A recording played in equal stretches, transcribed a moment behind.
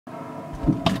Oh,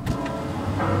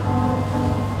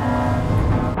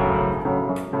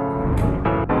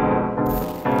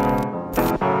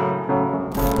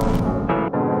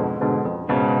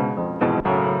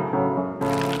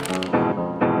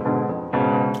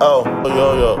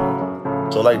 yo.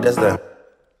 So like this then.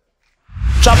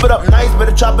 Chop it up nice,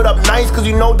 better chop it up nice, cause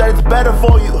you know that it's better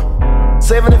for you.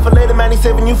 Saving it for later, man, he's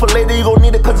saving you for later, you gon'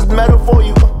 need it cause it's better for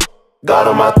you. God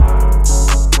on my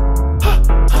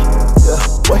yeah,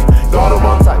 wait, God on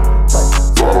my tight,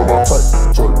 God on my tight.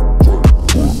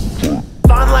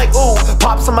 Fine like ooh,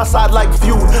 pops on my side like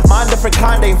feud. Mine different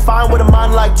kind, ain't fine with a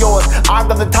mind like yours. I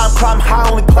got the time, climb high,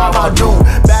 only climb I do.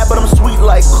 Bad but I'm sweet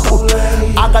like ooh.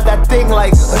 I got that thing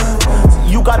like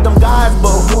you got them guys,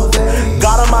 but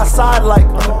God on my side like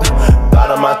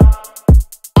God on my.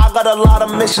 I got a lot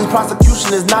of missions,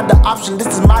 prosecution is not the option. This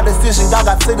is my decision, God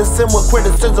got citizen with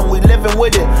criticism, we living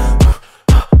with it.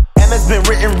 It's been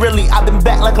written really, I've been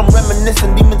back like I'm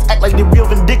reminiscing. Demons act like they real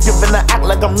vindictive, and I act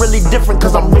like I'm really different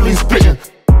cause I'm really spitting.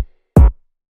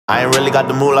 I ain't really got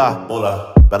the moolah,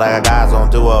 but I got guys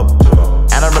on 2 up.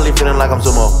 And I'm really feeling like I'm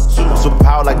sumo.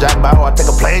 Superpower like Jack Bauer, I take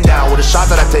a plane down with a shot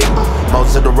that I take.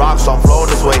 Moses hit the rock, so I'm flowing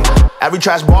this way. Every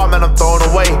trash ball, man, I'm throwing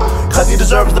away. Cause he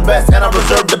deserves the best, and I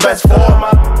reserve the best for him.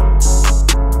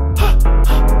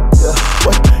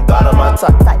 God on my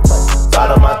top,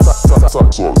 God on my top.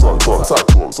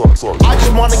 I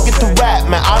just wanna get to rap,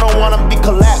 man, I don't wanna be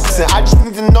collapsing. I just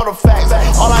need to know the facts.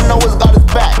 All I know is God is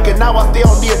back, and now I stay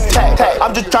on the attack.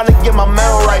 I'm just trying to get my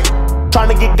man right, trying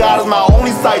to get God as my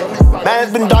only sight. Man,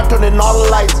 it's been dark turning all the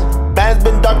lights. Man, it's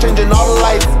been dark changing all the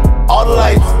lights. All the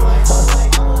lights.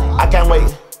 I can't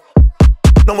wait.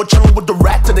 No more chilling with the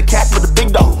rat to the cat with the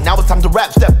big dog. Now it's time to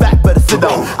rap, step back, better sit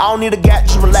down. I don't need a gat,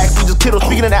 just relax, we just kiddo.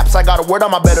 Speaking of apps, I got a word on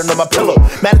my bed under my pillow.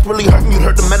 Man, it's really hurting, you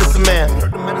hurt the medicine man.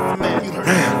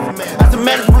 As a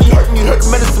man, it's really hurting, you hurt the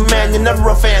medicine man. You're never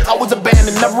a fan, always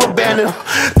abandoned, never abandoned.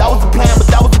 That was the plan, but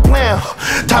that was the plan.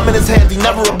 Time in his hands, he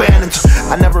never abandoned.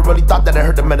 I never really thought that I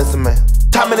hurt the medicine man.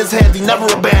 Time in his hands, he never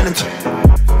abandoned.